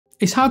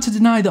It's hard to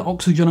deny that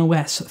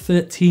OxygenOS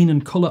 13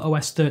 and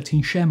ColorOS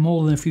 13 share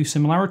more than a few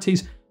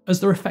similarities,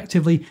 as they're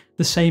effectively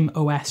the same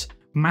OS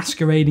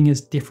masquerading as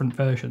different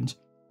versions.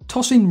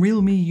 Toss in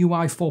Realme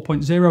UI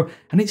 4.0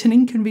 and it's an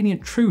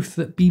inconvenient truth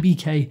that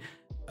BBK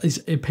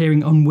is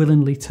appearing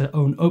unwillingly to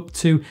own up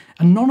to,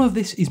 and none of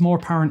this is more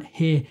apparent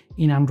here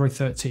in Android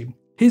 13.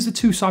 Here's the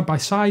two side by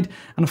side,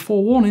 and a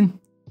forewarning,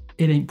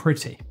 it ain't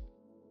pretty.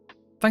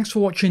 Thanks for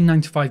watching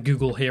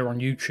 9to5Google here on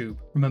YouTube.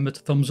 Remember to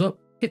thumbs up,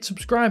 hit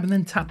subscribe and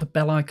then tap the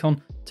bell icon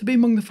to be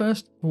among the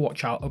first to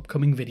watch our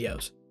upcoming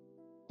videos.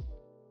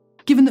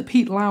 Given that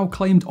Pete Lau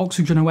claimed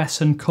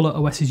OxygenOS and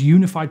ColorOS's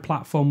unified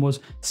platform was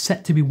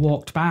set to be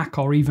walked back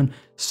or even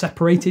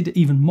separated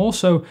even more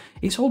so,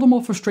 it's all the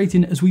more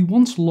frustrating as we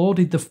once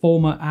lauded the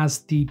former as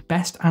the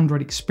best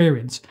Android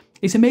experience.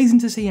 It's amazing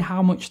to see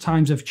how much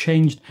times have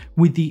changed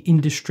with the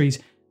industry's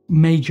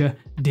major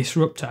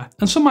disruptor,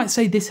 and some might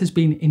say this has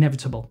been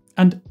inevitable.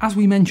 And as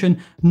we mentioned,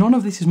 none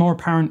of this is more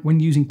apparent when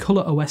using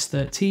ColorOS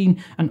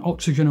 13 and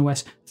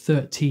OxygenOS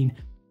 13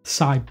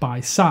 side by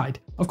side.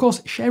 Of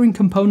course, sharing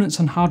components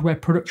and hardware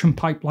production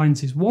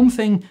pipelines is one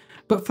thing,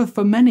 but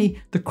for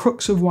many, the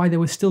crux of why they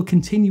were still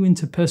continuing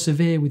to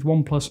persevere with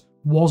OnePlus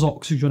was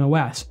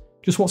OxygenOS.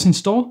 Just what's in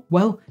store?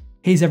 Well,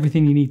 here's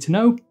everything you need to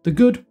know, the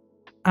good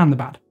and the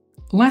bad.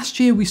 Last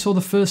year, we saw the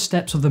first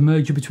steps of the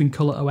merger between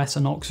ColorOS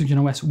and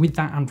OxygenOS with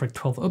that Android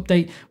 12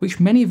 update, which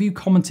many of you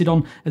commented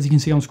on, as you can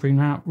see on screen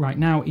right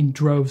now, in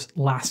droves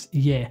last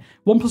year.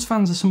 OnePlus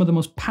fans are some of the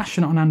most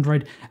passionate on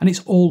Android, and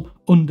it's all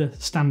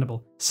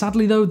understandable.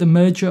 Sadly though, the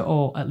merger,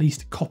 or at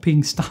least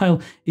copying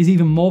style, is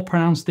even more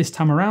pronounced this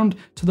time around,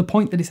 to the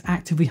point that it's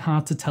actively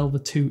hard to tell the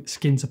two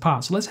skins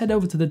apart. So let's head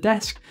over to the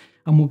desk,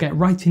 and we'll get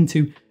right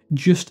into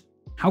just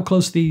how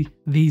closely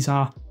these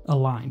are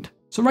aligned.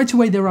 So right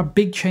away, there are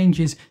big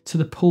changes to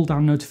the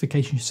pull-down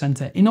notification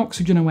center in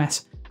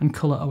OxygenOS and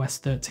ColorOS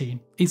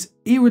 13. It's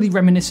eerily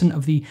reminiscent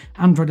of the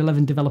Android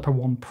 11 Developer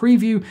 1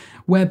 preview,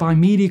 whereby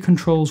media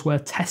controls were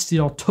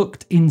tested or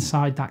tucked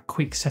inside that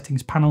quick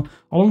settings panel,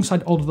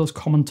 alongside all of those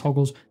common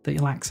toggles that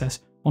you'll access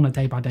on a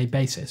day-by-day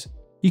basis.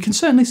 You can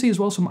certainly see as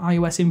well some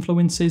iOS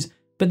influences,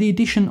 but the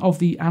addition of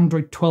the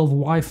Android 12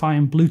 Wi-Fi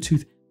and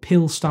Bluetooth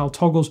pill-style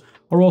toggles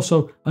are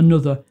also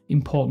another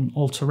important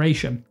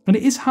alteration. And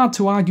it is hard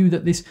to argue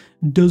that this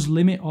does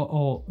limit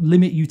or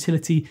limit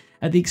utility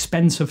at the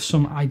expense of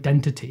some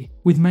identity.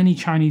 With many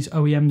Chinese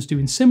OEMs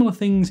doing similar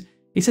things,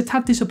 it's a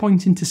tad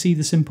disappointing to see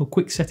the simple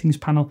quick settings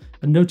panel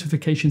and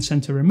notification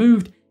center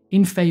removed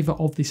in favour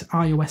of this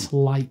iOS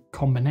Lite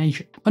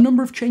combination. A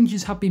number of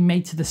changes have been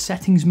made to the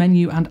settings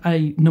menu and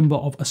a number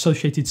of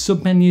associated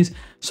submenus,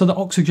 so that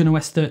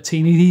OxygenOS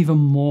 13 is even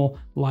more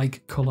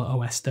like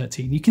ColorOS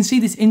 13. You can see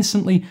this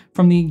instantly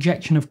from the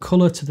injection of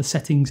colour to the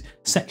settings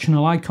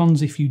sectional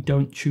icons if you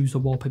don't choose the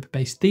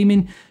wallpaper-based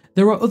theming.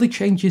 There are other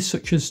changes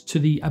such as to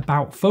the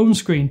About phone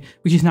screen,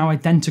 which is now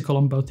identical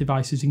on both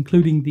devices,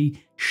 including the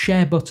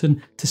share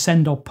button to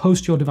send or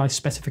post your device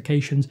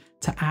specifications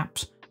to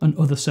apps and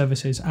other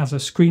services as a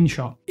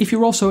screenshot. If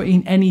you're also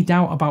in any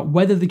doubt about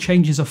whether the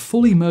changes are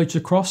fully merged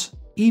across,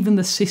 even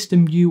the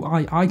system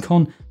UI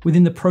icon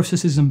within the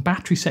processors and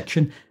battery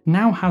section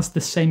now has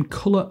the same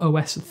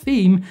ColorOS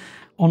theme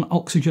on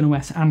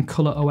OxygenOS and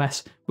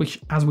ColorOS,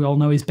 which, as we all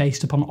know, is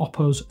based upon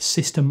Oppo's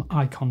system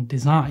icon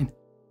design.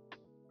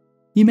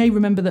 You may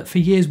remember that for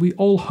years we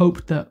all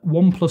hoped that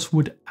OnePlus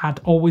would add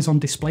always-on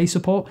display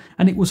support,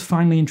 and it was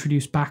finally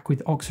introduced back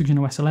with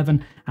OxygenOS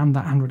 11 and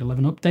that Android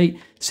 11 update.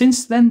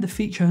 Since then, the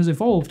feature has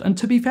evolved, and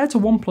to be fair to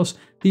OnePlus,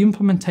 the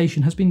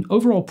implementation has been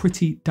overall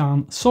pretty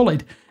darn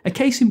solid. A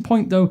case in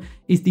point though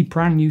is the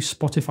brand new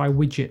Spotify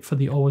widget for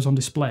the always-on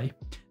display.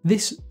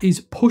 This is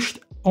pushed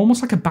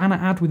almost like a banner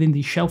ad within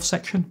the shelf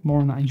section,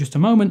 more on that in just a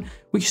moment,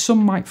 which some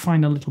might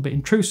find a little bit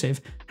intrusive.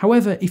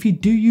 However, if you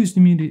do use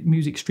the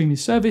music streaming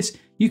service,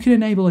 you can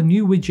enable a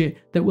new widget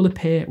that will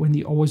appear when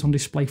the always on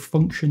display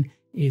function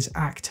is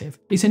active.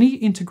 It's a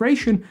neat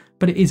integration,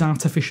 but it is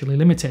artificially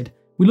limited.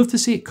 We'd love to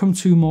see it come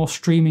to more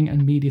streaming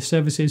and media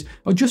services,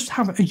 or just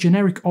have a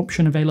generic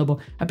option available,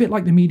 a bit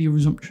like the media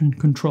resumption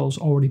controls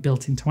already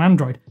built into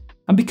Android.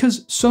 And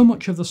because so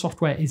much of the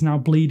software is now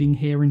bleeding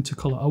here into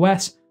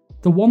ColorOS,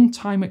 the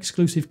one-time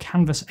exclusive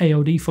Canvas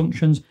AOD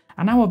functions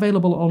are now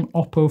available on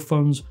Oppo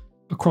phones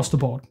across the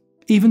board.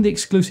 Even the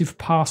exclusive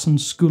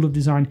Parsons School of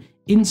Design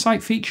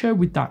Insight feature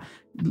with that,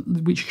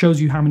 which shows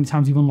you how many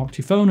times you've unlocked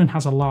your phone and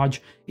has a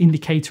large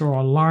indicator or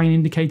a line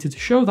indicator to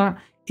show that,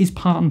 is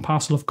part and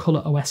parcel of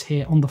ColorOS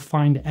here on the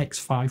Find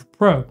X5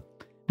 Pro.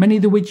 Many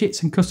of the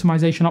widgets and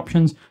customization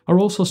options are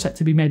also set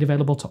to be made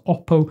available to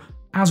Oppo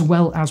as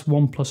well as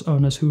OnePlus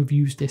owners who have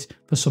used this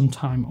for some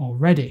time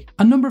already.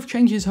 A number of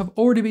changes have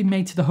already been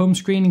made to the home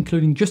screen,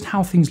 including just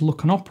how things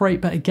look and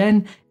operate, but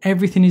again,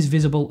 everything is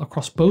visible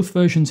across both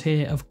versions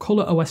here of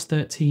ColorOS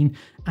 13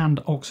 and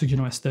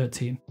OxygenOS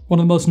 13. One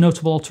of the most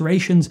notable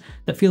alterations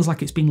that feels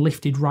like it's been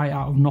lifted right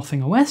out of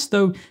Nothing OS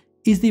though,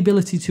 is the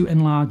ability to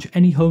enlarge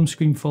any home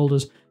screen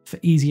folders for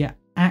easier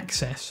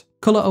access.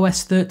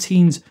 ColorOS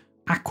 13's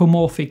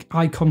Aquamorphic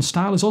icon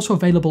style is also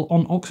available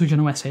on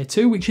OxygenOS here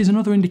too, which is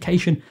another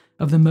indication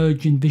of the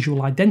merge in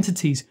visual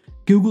identities.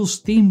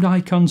 Google's themed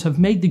icons have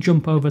made the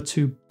jump over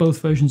to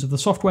both versions of the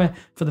software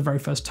for the very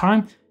first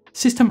time.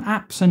 System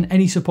apps and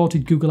any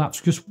supported Google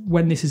apps, just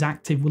when this is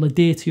active, will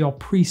adhere to your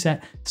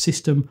preset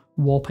system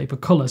wallpaper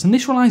colors. And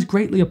this relies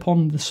greatly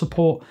upon the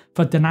support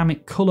for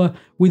dynamic color,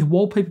 with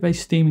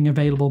wallpaper-based theming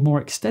available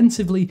more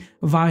extensively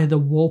via the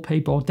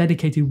wallpaper or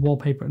dedicated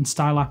wallpaper and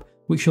style app,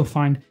 which you'll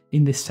find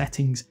in this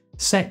settings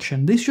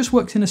section. This just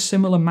works in a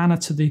similar manner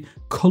to the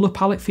color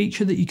palette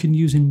feature that you can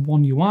use in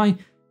One UI.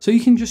 So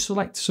you can just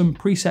select some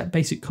preset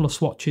basic color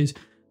swatches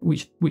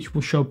which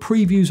will show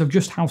previews of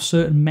just how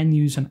certain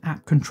menus and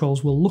app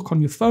controls will look on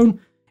your phone.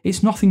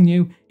 It's nothing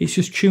new, it's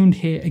just tuned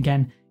here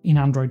again in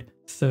Android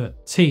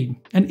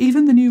 13. And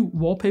even the new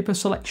wallpaper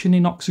selection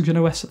in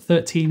OxygenOS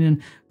 13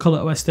 and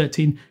ColorOS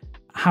 13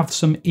 have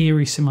some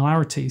eerie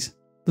similarities.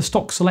 The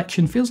stock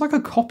selection feels like a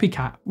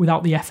copycat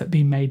without the effort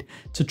being made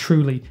to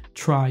truly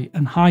try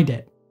and hide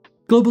it.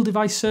 Global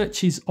device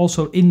search is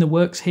also in the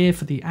works here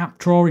for the app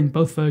drawer in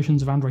both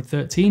versions of Android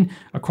 13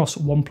 across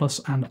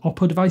OnePlus and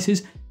Oppo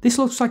devices. This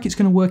looks like it's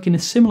going to work in a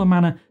similar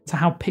manner to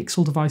how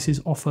Pixel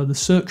devices offer the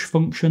search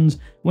functions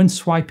when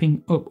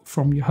swiping up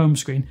from your home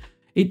screen.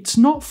 It's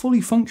not fully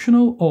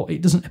functional, or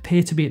it doesn't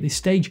appear to be at this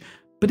stage,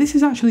 but this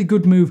is actually a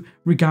good move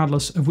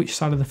regardless of which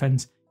side of the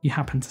fence you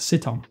happen to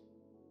sit on.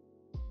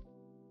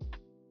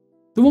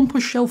 The One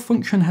Push Shelf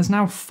function has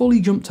now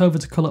fully jumped over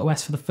to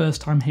ColorOS for the first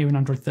time here in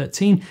Android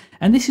 13,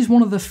 and this is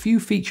one of the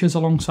few features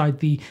alongside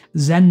the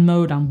Zen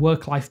mode and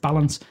work-life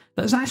balance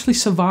that has actually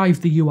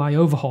survived the UI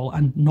overhaul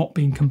and not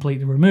been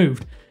completely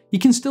removed. You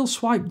can still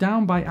swipe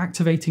down by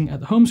activating at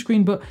the home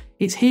screen, but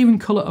it's here in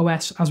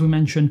ColorOS, as we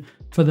mentioned,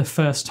 for the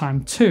first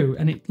time too,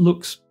 and it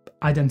looks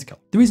identical.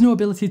 There is no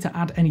ability to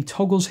add any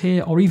toggles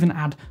here or even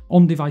add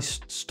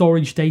on-device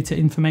storage data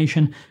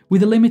information,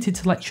 with a limited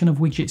selection of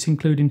widgets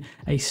including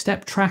a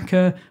step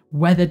tracker,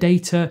 weather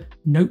data,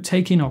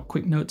 note-taking or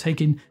quick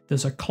note-taking,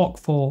 there's a clock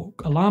for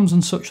alarms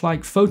and such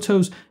like,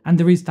 photos, and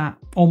there is that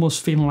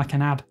almost feeling like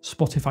an ad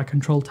Spotify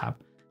control tab.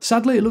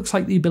 Sadly, it looks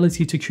like the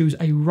ability to choose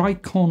a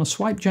right corner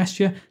swipe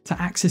gesture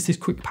to access this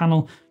quick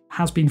panel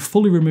has been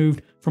fully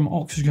removed from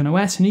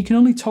OxygenOS, and you can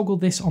only toggle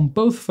this on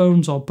both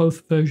phones or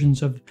both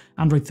versions of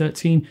Android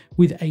 13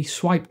 with a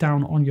swipe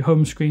down on your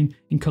home screen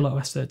in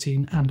ColorOS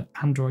 13 and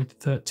Android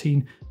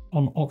 13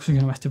 on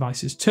OxygenOS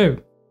devices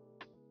too.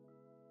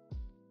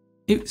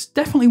 It's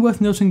definitely worth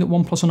noting that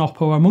OnePlus and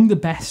Oppo are among the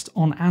best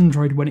on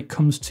Android when it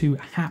comes to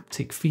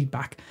haptic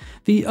feedback.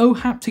 The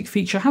O-haptic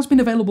feature has been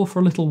available for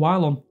a little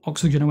while on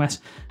OxygenOS,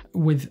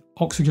 with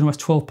OxygenOS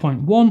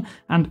 12.1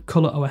 and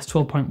ColorOS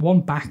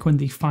 12.1 back when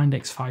the Find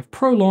X5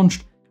 Pro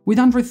launched. With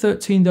Android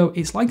 13 though,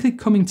 it's likely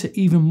coming to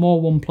even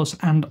more OnePlus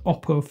and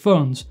Oppo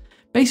phones.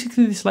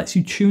 Basically, this lets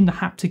you tune the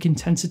haptic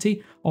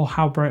intensity or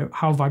how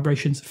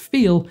vibrations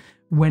feel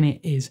when it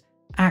is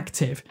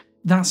active.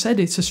 That said,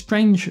 it's a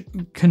strange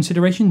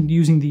consideration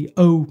using the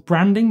O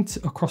branding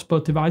across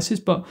both devices,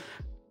 but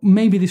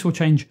maybe this will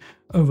change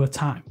over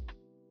time.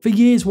 For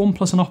years,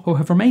 OnePlus and Oppo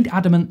have remained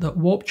adamant that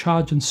Warp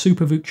Charge and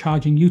SuperVOOC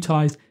charging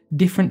utilised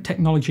different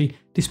technology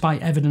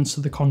despite evidence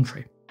to the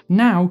contrary.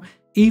 Now,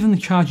 even the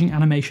charging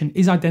animation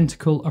is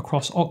identical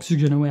across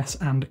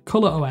OxygenOS and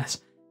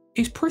ColorOS.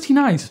 It's pretty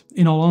nice,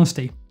 in all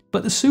honesty,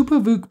 but the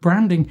SuperVOOC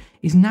branding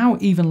is now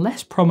even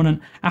less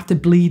prominent after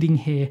bleeding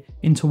here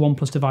into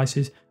OnePlus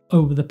devices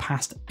over the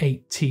past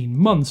 18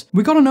 months.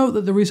 We gotta note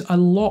that there is a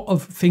lot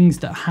of things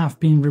that have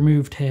been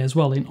removed here as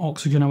well in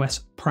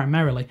OxygenOS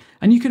primarily,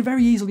 and you could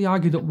very easily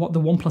argue that what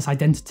the OnePlus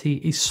identity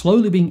is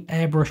slowly being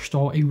airbrushed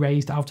or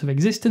erased out of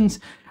existence,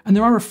 and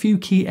there are a few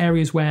key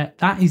areas where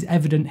that is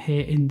evident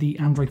here in the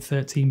Android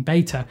 13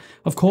 beta.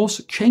 Of course,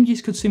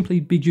 changes could simply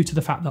be due to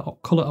the fact that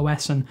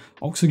ColorOS and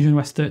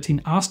OxygenOS 13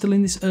 are still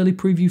in this early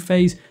preview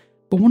phase,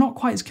 but we're not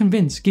quite as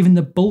convinced given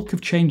the bulk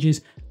of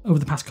changes over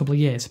the past couple of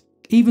years.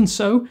 Even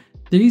so,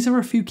 these are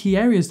a few key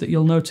areas that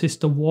you'll notice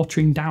the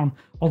watering down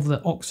of the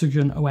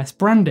OxygenOS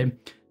branding.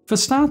 For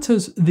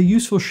starters, the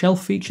useful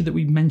shelf feature that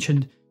we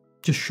mentioned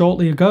just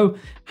shortly ago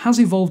has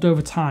evolved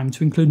over time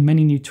to include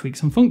many new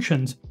tweaks and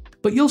functions.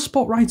 But you'll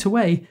spot right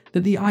away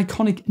that the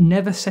iconic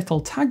Never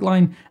Settle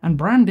tagline and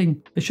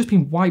branding has just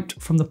been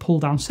wiped from the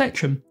pull-down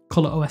section.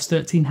 ColorOS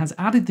 13 has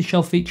added the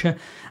shelf feature,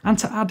 and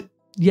to add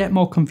yet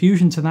more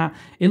confusion to that,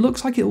 it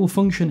looks like it will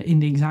function in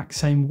the exact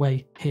same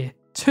way here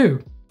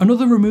too.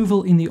 Another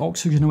removal in the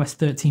OxygenOS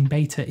 13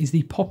 beta is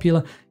the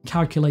popular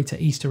calculator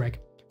Easter egg.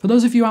 For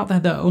those of you out there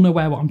that are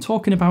unaware what I'm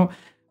talking about,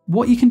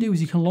 what you can do is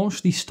you can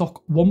launch the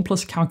stock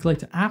OnePlus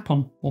calculator app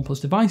on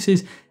OnePlus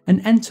devices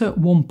and enter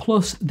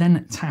OnePlus,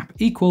 then tap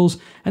equals,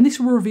 and this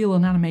will reveal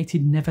an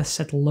animated Never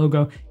Settle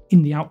logo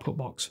in the output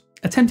box.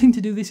 Attempting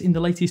to do this in the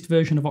latest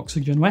version of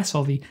OxygenOS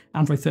or the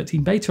Android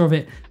 13 beta of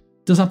it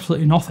does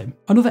absolutely nothing.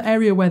 Another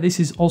area where this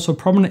is also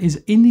prominent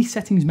is in the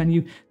settings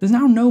menu. There's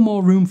now no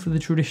more room for the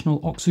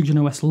traditional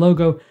OxygenOS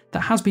logo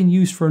that has been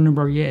used for a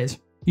number of years.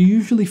 You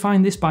usually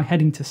find this by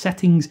heading to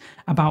settings,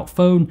 about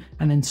phone,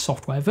 and then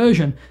software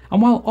version.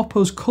 And while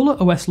Oppo's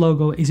ColorOS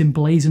logo is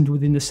emblazoned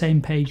within the same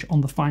page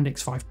on the Find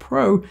X5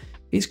 Pro,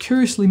 it's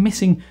curiously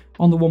missing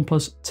on the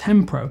OnePlus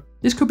 10 Pro.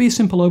 This could be a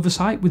simple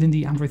oversight within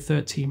the Android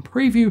 13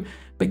 preview,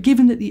 but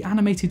given that the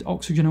animated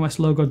OxygenOS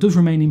logo does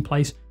remain in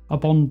place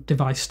upon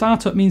device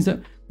startup means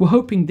that we're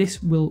hoping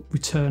this will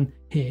return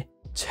here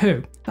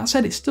too. That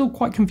said, it's still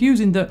quite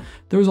confusing that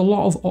there is a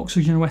lot of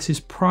OxygenOS's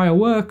prior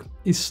work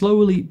is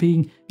slowly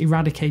being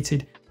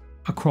eradicated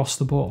across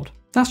the board.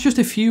 That's just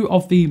a few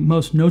of the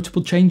most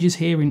notable changes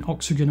here in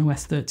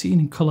OxygenOS 13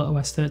 and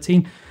ColorOS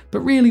 13,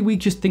 but really we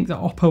just think that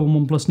Oppo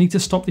and OnePlus need to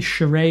stop this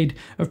charade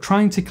of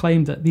trying to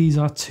claim that these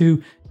are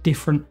two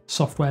different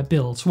software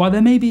builds. While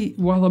there may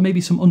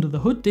be some under the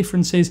hood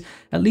differences,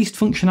 at least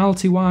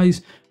functionality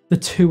wise, the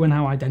two are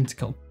now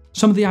identical.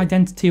 Some of the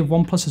identity of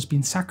OnePlus has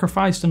been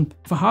sacrificed, and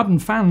for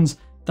hardened fans,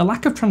 the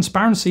lack of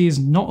transparency is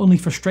not only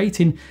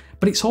frustrating,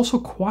 but it's also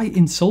quite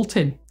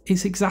insulting.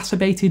 It's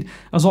exacerbated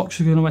as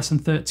OxygenOS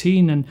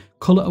 13 and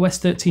ColorOS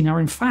 13 are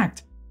in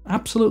fact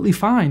absolutely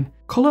fine.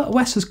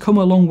 ColorOS has come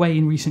a long way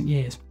in recent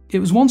years. It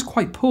was once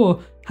quite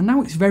poor, and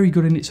now it's very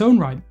good in its own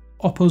right.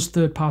 Oppo's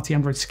third-party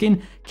Android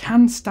skin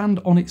can stand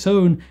on its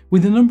own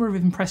with a number of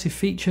impressive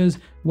features,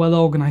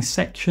 well-organised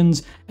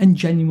sections, and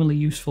genuinely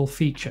useful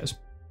features.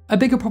 A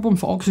bigger problem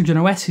for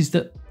OxygenOS is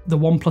that the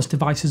OnePlus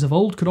devices of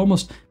old could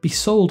almost be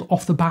sold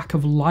off the back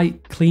of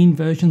light, clean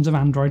versions of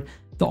Android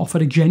that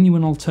offered a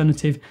genuine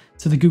alternative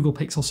to the Google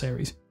Pixel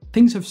series.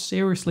 Things have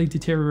seriously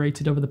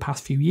deteriorated over the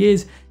past few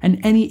years, and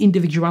any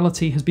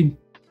individuality has been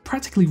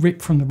practically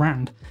ripped from the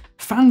brand.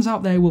 Fans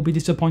out there will be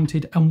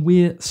disappointed, and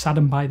we're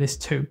saddened by this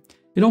too.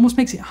 It almost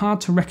makes it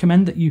hard to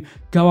recommend that you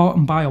go out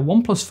and buy a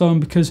OnePlus phone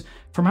because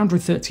from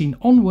Android 13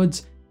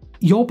 onwards,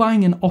 you're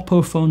buying an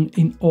Oppo phone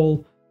in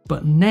all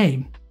but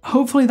name.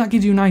 Hopefully that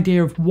gives you an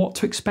idea of what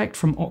to expect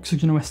from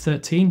OxygenOS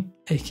 13,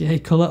 aka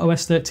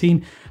ColorOS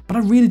 13, but I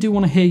really do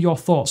want to hear your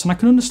thoughts, and I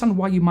can understand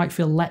why you might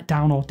feel let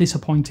down or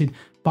disappointed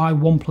by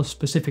OnePlus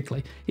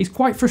specifically. It's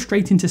quite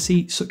frustrating to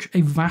see such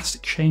a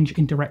vast change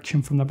in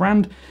direction from the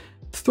brand.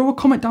 Throw a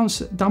comment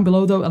down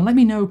below though and let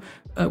me know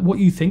what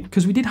you think,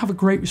 because we did have a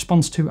great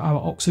response to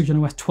our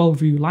OxygenOS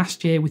 12 review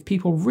last year with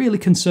people really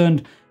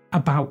concerned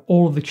about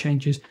all of the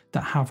changes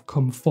that have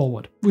come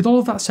forward. With all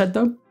of that said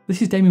though,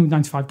 this is Damien with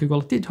 95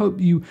 Google. I did hope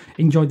you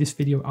enjoyed this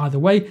video either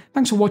way.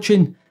 Thanks for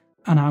watching,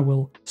 and I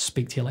will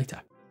speak to you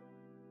later.